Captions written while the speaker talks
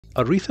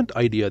A recent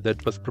idea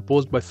that was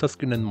proposed by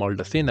Susskind and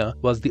Maldacena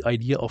was the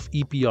idea of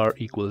EPR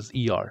equals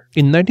ER.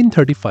 In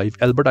 1935,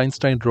 Albert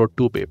Einstein wrote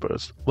two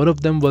papers. One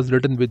of them was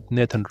written with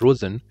Nathan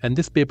Rosen, and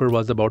this paper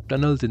was about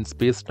tunnels in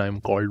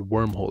space-time called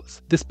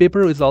wormholes. This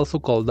paper is also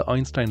called the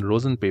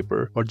Einstein-Rosen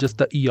paper or just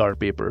the ER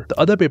paper. The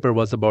other paper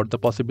was about the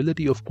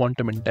possibility of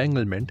quantum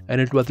entanglement, and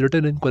it was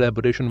written in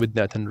collaboration with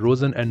Nathan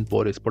Rosen and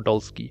Boris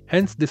Podolsky.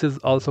 Hence, this is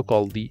also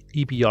called the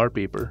EPR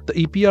paper. The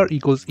EPR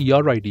equals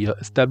ER idea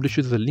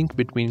establishes a link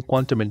between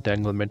quantum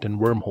entanglement and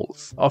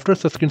wormholes. After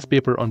Suskind's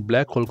paper on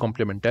black hole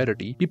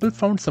complementarity, people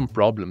found some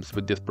problems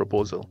with this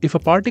proposal. If a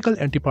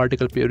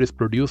particle-antiparticle pair is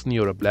produced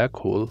near a black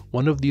hole,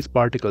 one of these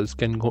particles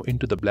can go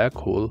into the black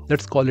hole,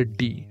 let's call it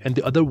D, and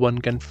the other one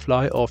can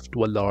fly off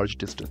to a large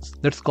distance.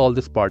 Let's call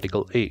this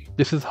particle A.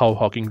 This is how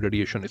Hawking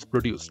radiation is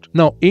produced.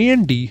 Now, A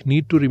and D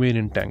need to remain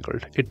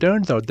entangled. It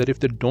turns out that if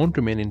they don't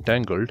remain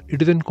entangled,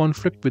 it is in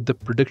conflict with the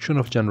prediction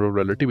of general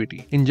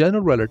relativity. In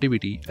general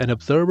relativity, an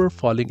observer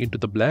falling into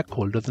the black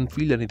hole doesn't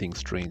feel anything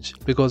strange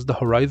because the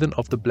horizon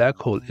of the black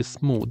hole is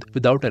smooth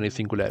without any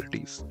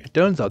singularities. It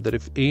turns out that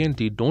if A and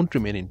D don't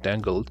remain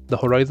entangled, the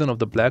horizon of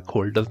the black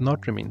hole does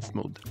not remain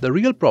smooth. The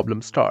real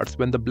problem starts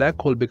when the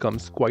black hole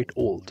becomes quite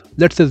old.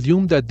 Let's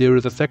assume that there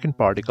is a second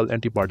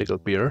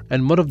particle-antiparticle pair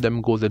and one of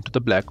them goes into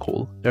the black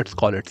hole, let's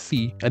call it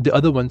C, and the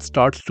other one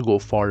starts to go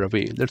far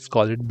away, let's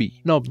call it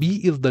B. Now B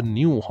is the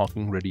new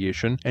Hawking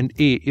radiation and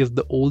A is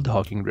the old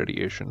Hawking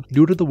radiation.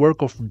 Due to the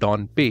work of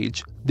Don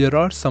Page, there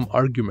are some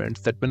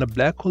arguments that when a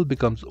black hole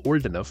becomes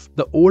old enough,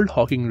 the old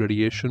Hawking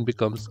radiation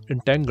becomes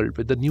entangled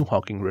with the new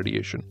Hawking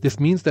radiation. This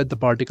means that the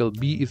particle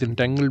B is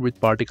entangled with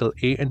particle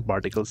A and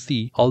particle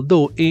C,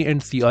 although A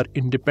and C are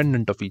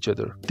independent of each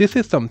other. This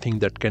is something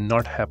that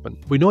cannot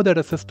happen. We know that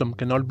a system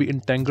cannot be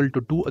entangled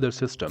to two other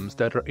systems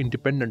that are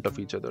independent of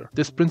each other.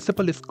 This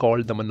principle is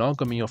called the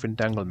monogamy of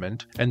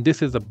entanglement, and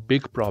this is a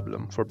big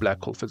problem for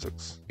black hole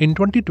physics. In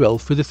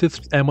 2012,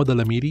 physicists Ahmad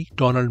Alamiri,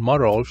 Donald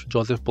Marolf,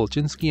 Joseph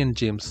Polchinski, and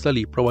James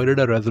Sully provided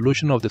a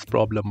resolution of this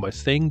problem by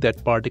saying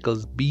that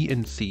particles B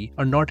and C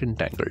are not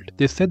entangled.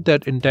 They said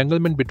that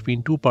entanglement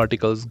between two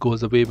particles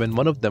goes away when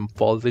one of them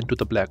falls into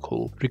the black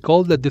hole.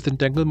 Recall that this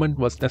entanglement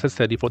was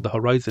necessary for the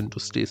horizon to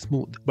stay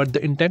smooth. But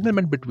the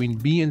entanglement between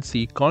B and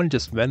C can't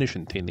just vanish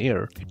in thin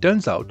air. It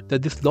turns out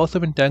that this loss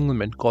of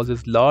entanglement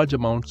causes large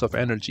amounts of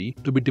energy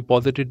to be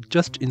deposited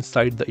just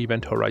inside the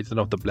event horizon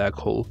of the black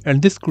hole,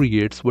 and this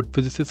creates what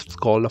physicists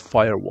call a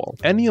firewall.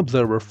 Any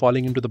observer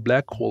falling into the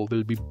black hole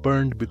will be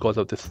burned because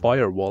of this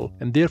firewall,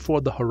 and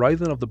therefore the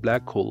horizon of the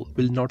black hole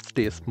will not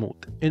stay smooth.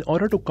 In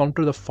order to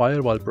counter the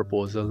firewall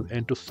proposal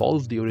and to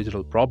solve the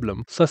original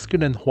problem,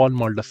 Susskind and Juan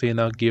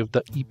Maldacena gave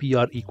the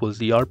EPR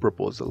equals ER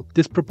proposal.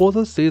 This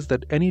proposal says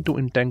that any two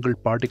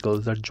entangled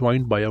particles are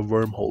joined by a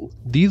wormhole.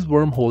 These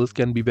wormholes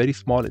can be very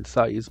small in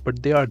size,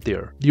 but they are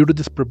there. Due to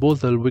this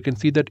proposal, we can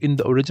see that in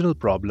the original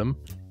problem,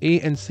 A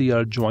and C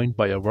are joined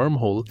by a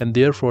wormhole and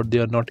therefore they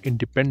are not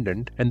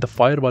independent, and the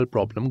firewall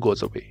problem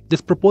goes away.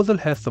 This proposal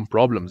has some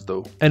problems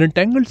though. An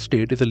entangled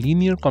state is a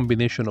linear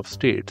combination of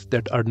states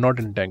that are not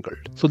entangled.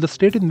 So the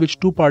state in which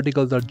two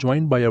particles are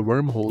joined by a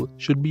wormhole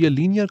should be a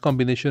linear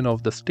combination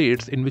of the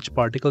states in which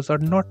particles are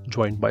not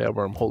joined by a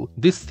wormhole.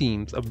 This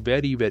seems a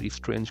very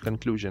strange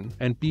conclusion,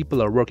 and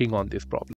people are working on this problem.